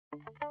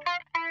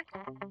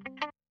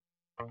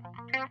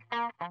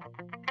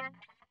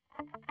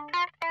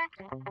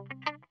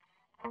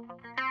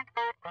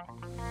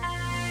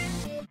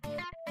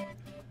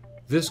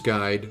This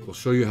guide will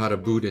show you how to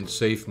boot in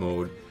safe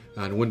mode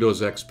on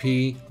Windows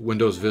XP,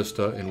 Windows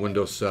Vista, and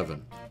Windows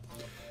 7.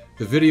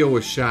 The video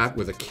was shot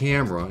with a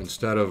camera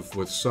instead of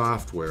with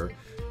software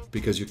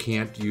because you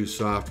can't use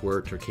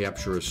software to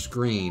capture a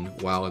screen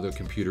while the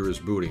computer is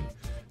booting.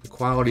 The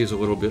quality is a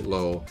little bit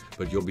low,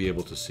 but you'll be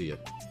able to see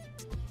it.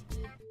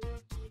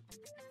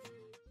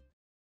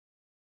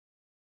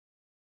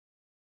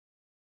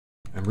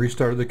 I'm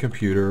restarted the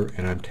computer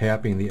and I'm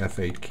tapping the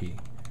F8 key.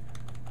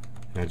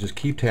 And I just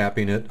keep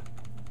tapping it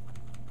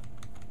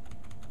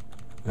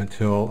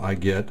until I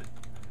get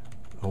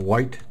a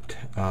white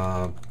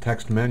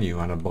text menu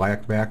on a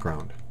black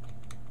background.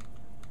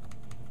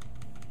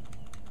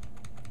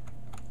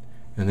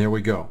 And there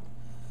we go.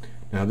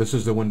 Now this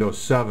is the Windows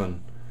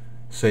 7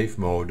 safe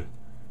mode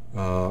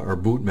or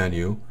boot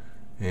menu,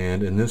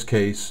 and in this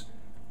case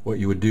what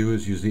you would do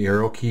is use the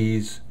arrow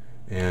keys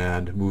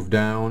and move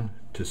down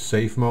to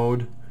safe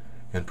mode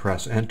and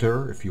press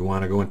enter if you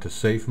want to go into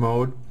safe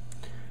mode.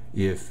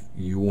 If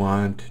you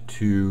want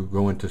to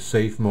go into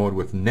safe mode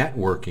with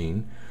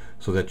networking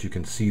so that you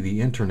can see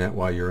the internet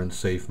while you're in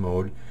safe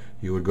mode,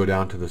 you would go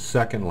down to the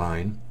second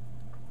line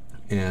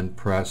and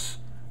press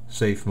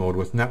safe mode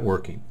with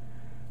networking.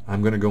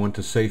 I'm going to go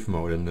into safe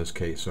mode in this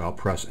case, so I'll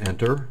press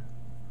enter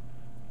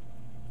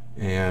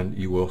and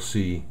you will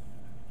see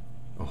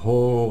a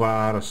whole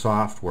lot of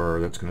software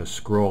that's going to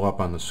scroll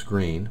up on the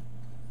screen.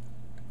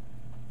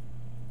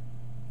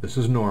 This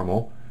is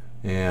normal,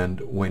 and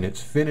when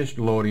it's finished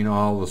loading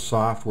all the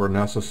software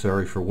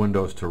necessary for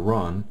Windows to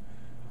run,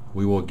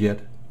 we will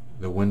get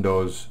the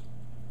Windows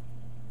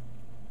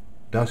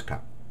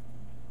desktop.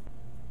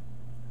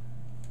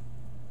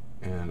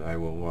 And I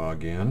will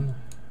log in.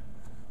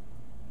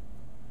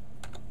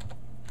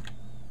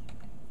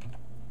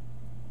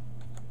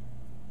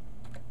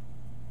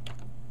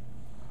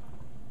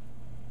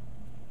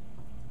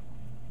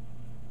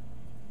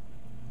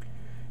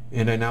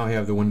 And I now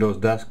have the Windows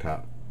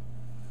desktop.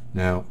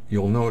 Now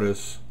you'll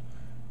notice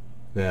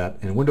that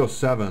in Windows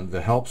 7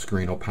 the help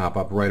screen will pop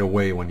up right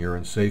away when you're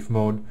in safe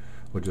mode.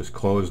 We'll just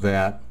close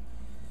that,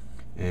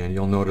 and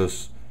you'll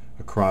notice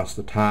across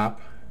the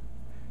top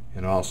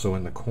and also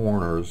in the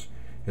corners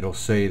it'll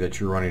say that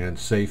you're running in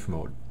safe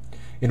mode.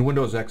 In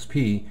Windows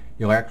XP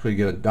you'll actually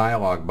get a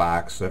dialog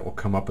box that will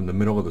come up in the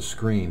middle of the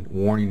screen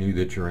warning you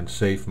that you're in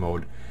safe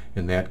mode.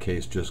 In that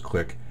case, just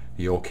click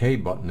the OK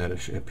button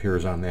that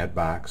appears on that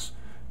box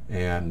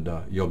and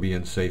you'll be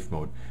in safe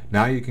mode.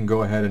 Now you can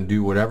go ahead and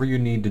do whatever you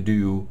need to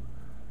do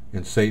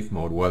in safe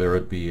mode, whether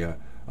it be a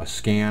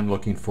scan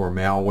looking for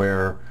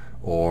malware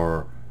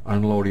or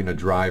unloading a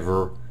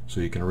driver so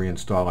you can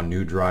reinstall a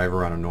new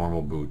driver on a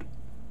normal boot.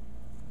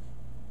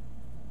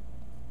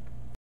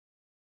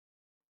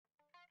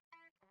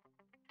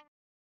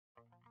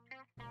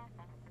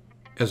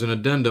 As an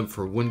addendum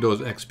for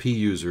Windows XP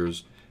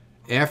users,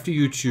 after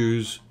you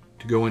choose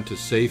to go into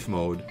safe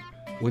mode,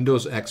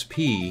 Windows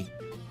XP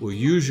will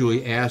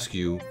usually ask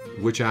you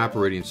which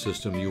operating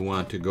system you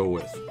want to go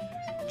with.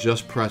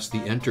 Just press the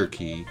enter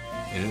key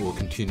and it will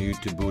continue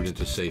to boot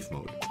into safe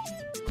mode.